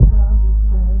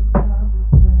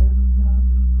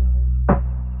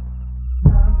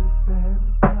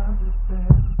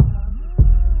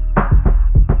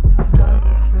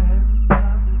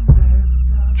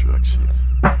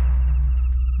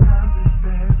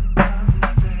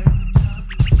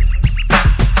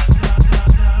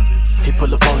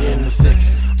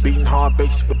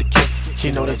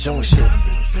You know that June shit.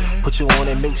 Put you on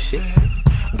that new shit.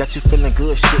 Got you feeling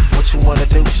good shit. What you wanna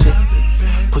do shit.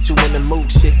 Put you in the mood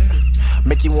shit.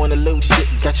 Make you wanna lose shit.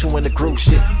 Got you in the groove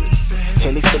shit.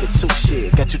 Haley feel it too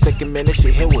shit. Got you thinking, man, this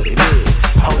shit here what it is.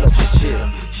 Hold up, just chill.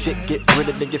 Shit get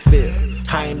redder than you feel.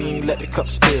 I ain't even let the cup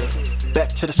spill. Back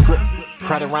to the script.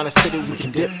 Ride around the city, we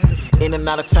can dip. In and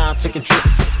out of town, taking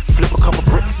trips. Flip a couple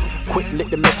bricks. Quick lick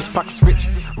to make his pockets rich.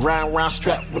 Round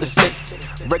strapped with a stick.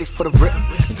 Ready for the rip.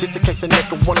 Just in case a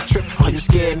nigga wanna trip. Are you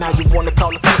scared now you wanna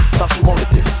call the police? Thought you wanted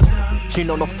this. You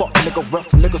know no fuck nigga, rough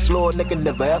nigga, slow nigga,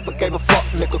 never ever gave a fuck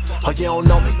nigga. Oh, you don't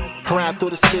know me. Around through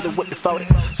the city with the 40.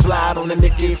 Slide on the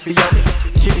nigga if you own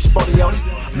it. Keep it sporty on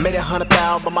it. Made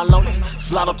 100,000 by my lonely.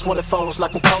 Slide on 24s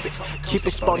like I'm Kobe. Keep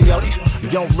it sporty on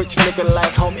it. Young rich nigga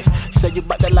like homie. Say you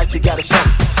bout that life, you gotta show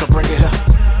me. So bring it here.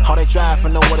 All they drive for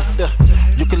know what it's still.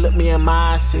 You can look me in my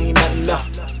eyes, see nothing up.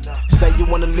 Say you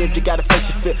wanna live, you gotta face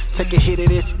your fear. Take a hit of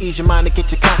this, ease your mind and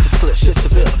get your conscience clear. Shit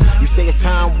severe. You say it's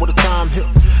time, what a time here.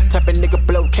 Type of nigga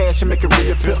blow cash and make it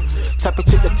reappear. Type of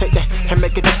chick to take that and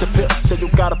make it disappear. Say you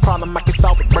got a problem, I can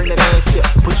solve it, bring that ass here.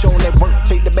 Put you on that work,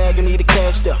 take the bag and leave the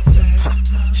cash there.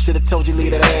 Should've told you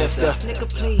leave that ass there. Nigga,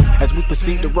 please. As we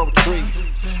proceed to roll trees.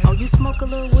 Oh, you smoke a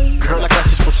little weed? Girl, I got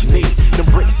just what you need. Them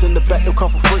bricks in the back, they'll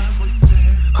come for free.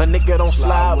 A nigga don't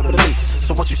slide with a lease.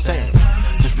 So what you saying?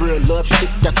 This real love shit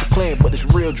got you playing, but this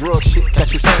real drug shit got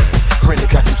you saying. Really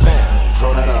got you saying.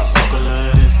 Roll that up, smoke a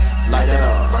little this, light that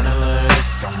up, burn a little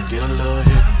this, gon' get a little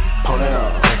hit. Pull that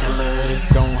up, drink a little this,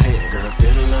 gon' hit. Girl,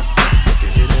 get a little sick, take a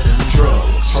hit of them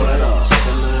drugs. Roll that up, take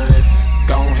a little this,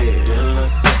 gon' hit. Get a little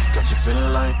sick, got you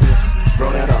feeling like this. Roll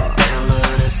that up, drink a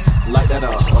little this, light that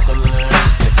up, smoke a little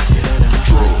this, take a hit of them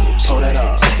drugs. Pull that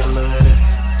up, take a little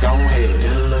this, gon' hit.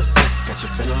 Get a little sick, got you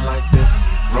feeling like this.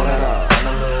 Roll that up, burn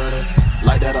a little this,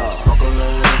 light that up, smoke a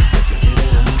little this, take a hit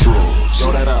of them drugs.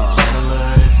 Roll that up, burn a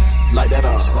little this, light that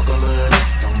up, smoke a little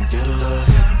this, gon' get a little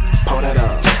hit. Pull that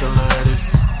up, drink a little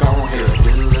this, gon' hit.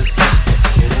 Get a little sick, take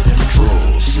a hit of them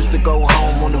drugs. She used to go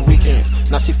home on the weekends.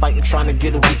 Now she fighting trying to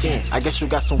get a weekend. I guess you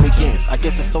got some weekends. I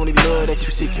guess it's only love that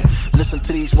you seeking. Listen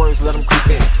to these words, let them creep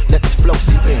in. Let this flow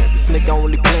seep in. This nigga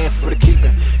only playing for the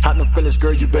keeping. Hot no feelings,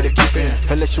 girl, you better keep in.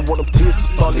 Unless you want them tears to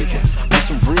start leaking. This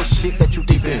some real shit that you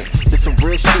deep in. This some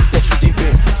real shit that you deep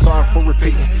in. Sorry for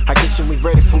repeating. I guess you ain't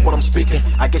ready for what I'm speaking.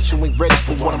 I guess you ain't ready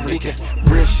for what I'm leaking.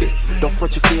 Real shit. Don't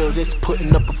front you feel this.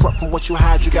 Putting up a front from what you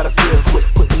hide, you gotta feel quick.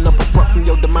 Putting up a front from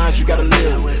your demise, you gotta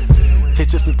live with.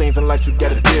 It's just some things in life you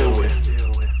gotta deal with.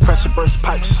 Pressure burst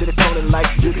pipe, shit it's on in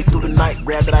life. You get through the night,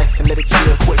 grab that ice and let it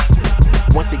chill quick.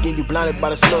 Once again you blinded by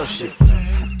this love shit.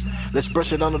 Let's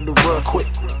brush it under the rug quick.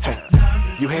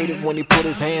 You hate it when he put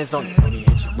his hands on you,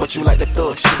 but you like the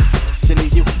thug shit. Silly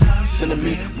you, silly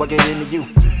me, what get into you?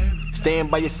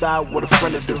 Stand by your side, what a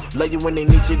friend to do. Love you when they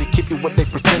need you to keep you what they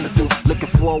pretend to do. Looking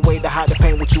for a way to hide the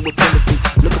pain, what you intend to do.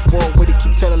 Looking for a way to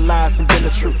keep telling lies and being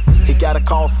the truth. He got a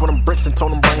call for them bricks and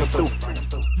told him bring him through.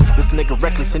 This nigga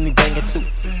reckless and he banging too.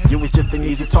 You was just an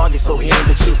easy target, so he aimed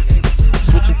at you.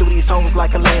 Switching through these hoes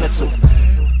like a lane or two.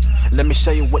 Let me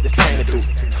show you what this came to do.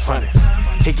 Funny.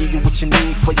 He give you what you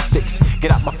need for your fix.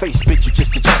 Get out my face, bitch, you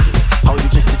just a junkie. Oh, you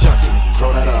just a junkie.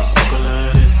 Roll that